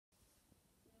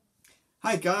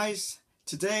Hi guys,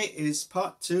 today is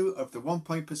part 2 of the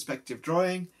 1-point perspective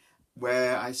drawing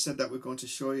where I said that we're going to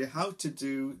show you how to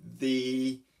do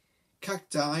the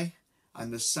cacti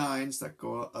and the signs that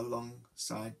go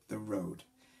alongside the road.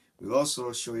 We'll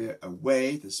also show you a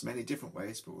way, there's many different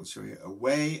ways, but we'll show you a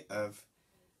way of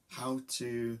how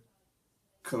to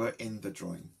colour in the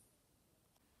drawing.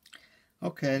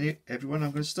 Okay everyone, I'm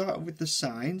going to start with the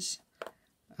signs,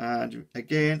 and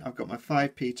again I've got my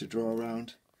 5p to draw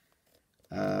around.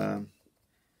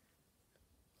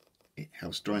 It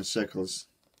helps drawing circles,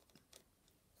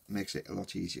 makes it a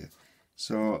lot easier.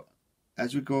 So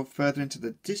as we go further into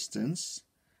the distance,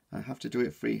 I have to do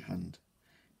it freehand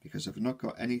because I've not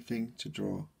got anything to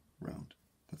draw round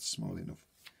that's small enough.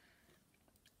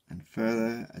 And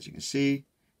further, as you can see,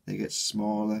 they get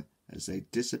smaller as they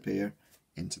disappear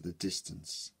into the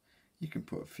distance. You can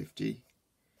put 50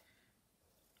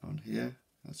 on here,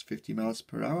 that's 50 miles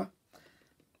per hour.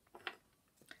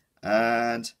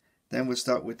 And then we'll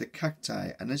start with the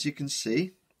cacti, and as you can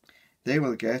see they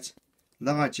will get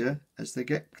larger as they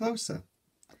get closer.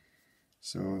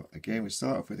 So again we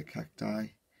start off with a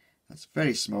cacti that's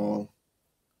very small,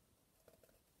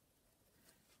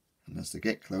 and as they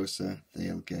get closer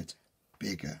they'll get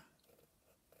bigger.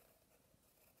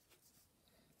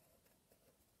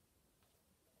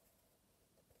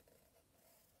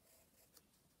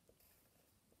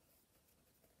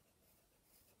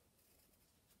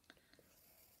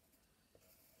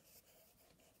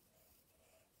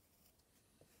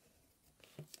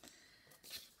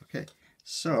 Okay,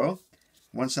 so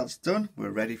once that's done, we're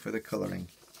ready for the colouring.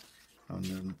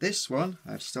 On this one,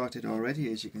 I've started already,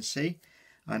 as you can see,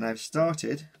 and I've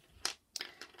started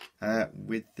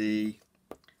with the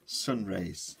sun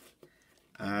rays,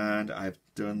 and I've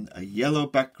done a yellow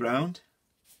background,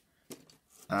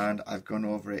 and I've gone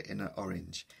over it in an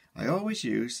orange. I always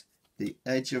use the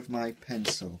edge of my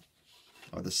pencil,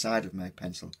 or the side of my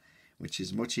pencil, which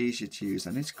is much easier to use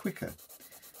and it's quicker.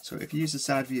 So if you use the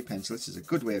side of your pencil, this is a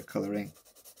good way of colouring.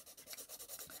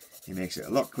 It makes it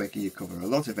a lot quicker, you cover a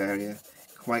lot of area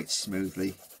quite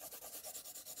smoothly.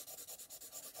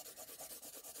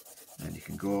 And you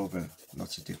can go over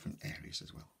lots of different areas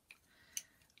as well.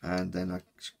 And then I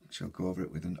shall go over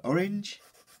it with an orange,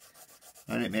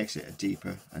 and it makes it a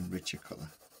deeper and richer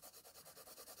colour.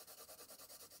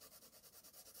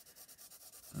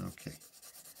 Okay.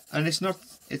 And it's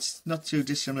not too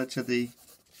dissimilar to the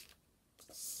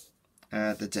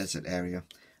desert area.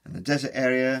 And the desert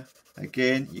area,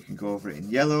 again, you can go over it in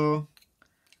yellow,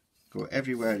 go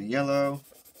everywhere in yellow,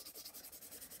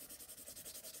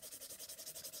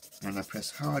 and I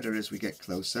press harder as we get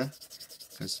closer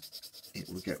because it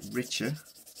will get richer.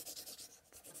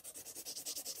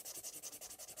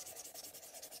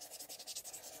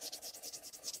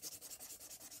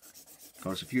 Of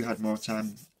course, if you had more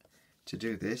time to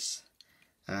do this,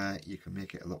 you can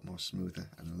make it a lot more smoother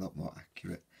and a lot more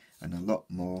accurate and a lot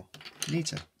more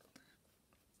neater.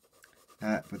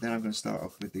 But then I'm going to start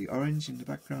off with the orange in the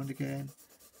background again,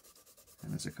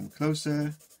 and as I come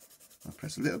closer I'll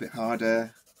press a little bit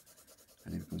harder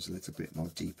and it becomes a little bit more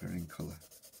deeper in colour.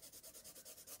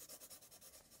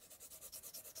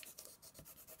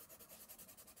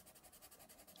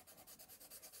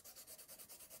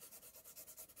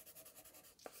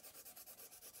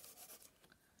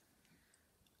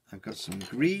 I've got some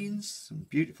greens, some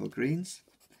beautiful greens,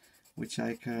 which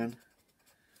I can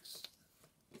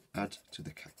add to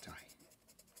the cacti.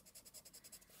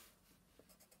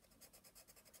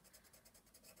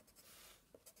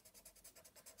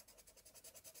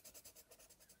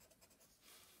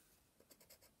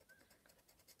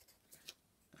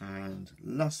 And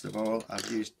last of all, I've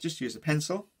just used a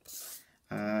pencil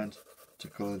and to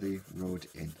colour the road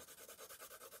in.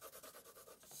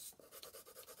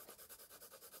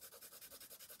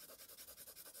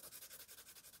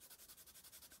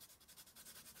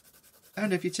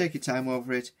 And if you take your time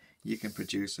over it, you can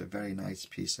produce a very nice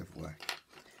piece of work.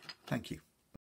 Thank you.